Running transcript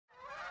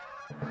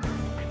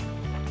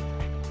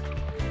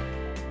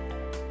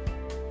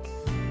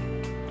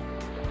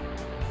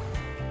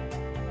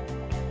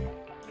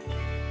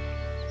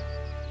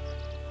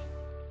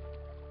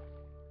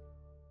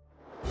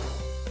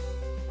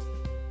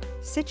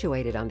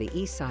Situated on the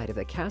east side of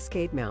the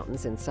Cascade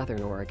Mountains in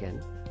southern Oregon,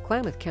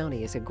 Klamath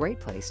County is a great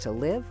place to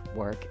live,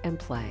 work, and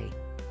play.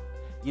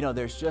 You know,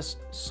 there's just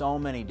so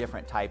many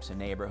different types of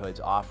neighborhoods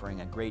offering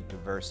a great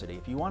diversity.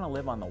 If you want to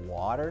live on the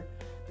water,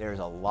 there's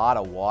a lot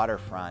of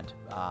waterfront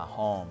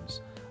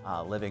homes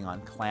living on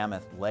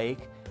Klamath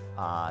Lake.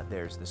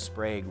 There's the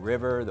Sprague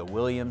River, the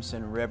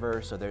Williamson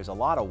River, so there's a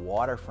lot of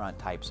waterfront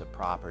types of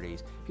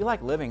properties. If you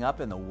like living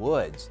up in the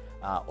woods,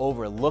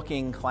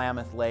 overlooking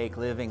Klamath Lake,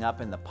 living up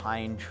in the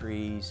pine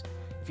trees,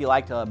 if you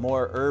like a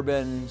more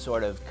urban,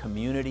 sort of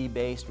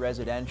community-based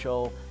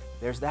residential,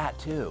 there's that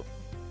too.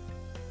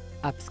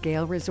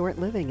 Upscale resort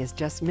living is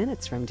just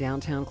minutes from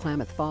downtown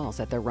Klamath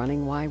Falls at the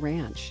Running Y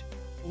Ranch.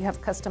 You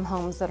have custom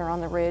homes that are on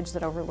the ridge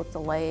that overlook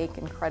the lake,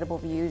 incredible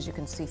views you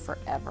can see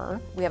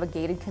forever. We have a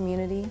gated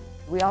community.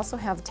 We also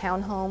have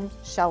townhomes,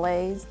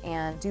 chalets,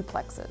 and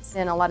duplexes.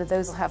 And a lot of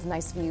those will have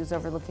nice views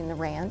overlooking the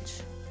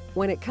ranch.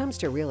 When it comes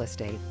to real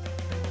estate,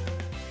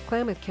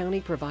 Klamath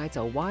County provides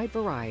a wide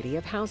variety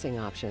of housing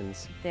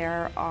options.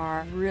 There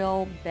are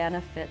real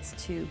benefits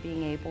to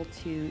being able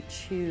to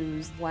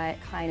choose what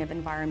kind of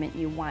environment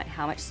you want,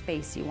 how much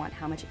space you want,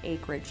 how much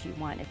acreage you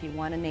want, if you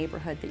want a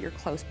neighborhood that you're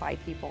close by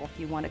people, if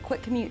you want a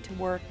quick commute to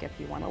work, if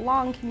you want a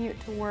long commute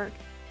to work.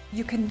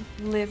 You can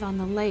live on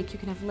the lake, you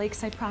can have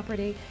lakeside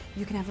property,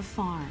 you can have a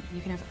farm,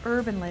 you can have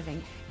urban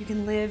living, you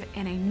can live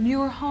in a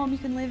newer home, you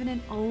can live in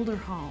an older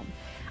home.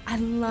 I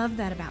love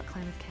that about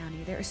Klamath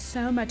County. There is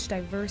so much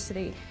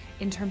diversity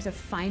in terms of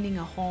finding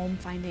a home,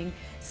 finding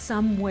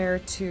somewhere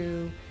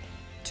to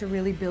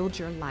really build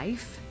your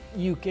life.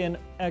 You can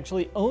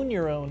actually own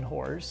your own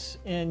horse,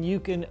 and you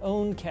can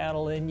own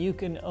cattle, and you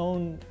can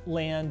own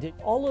land.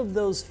 All of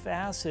those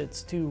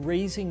facets to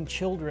raising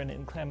children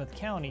in Klamath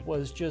County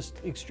was just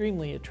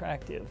extremely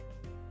attractive.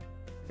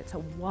 It's a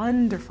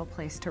wonderful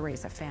place to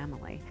raise a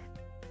family.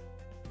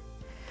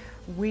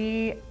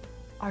 We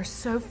are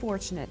so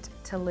fortunate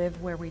to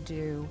live where we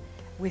do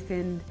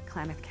within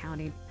Klamath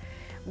County.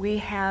 We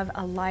have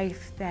a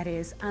life that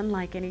is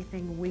unlike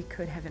anything we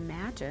could have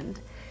imagined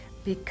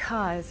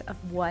because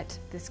of what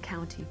this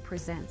county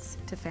presents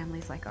to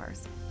families like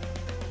ours.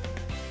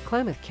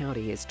 Klamath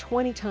County is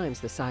 20 times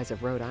the size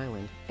of Rhode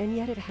Island, and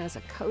yet it has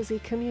a cozy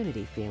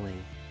community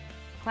feeling.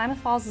 Klamath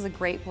Falls is a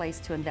great place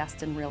to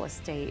invest in real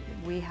estate.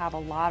 We have a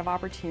lot of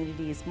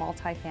opportunities,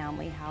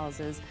 multi-family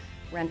houses,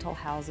 rental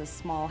houses,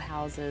 small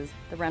houses.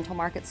 The rental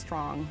market's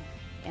strong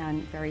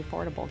and very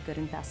affordable, good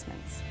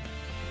investments.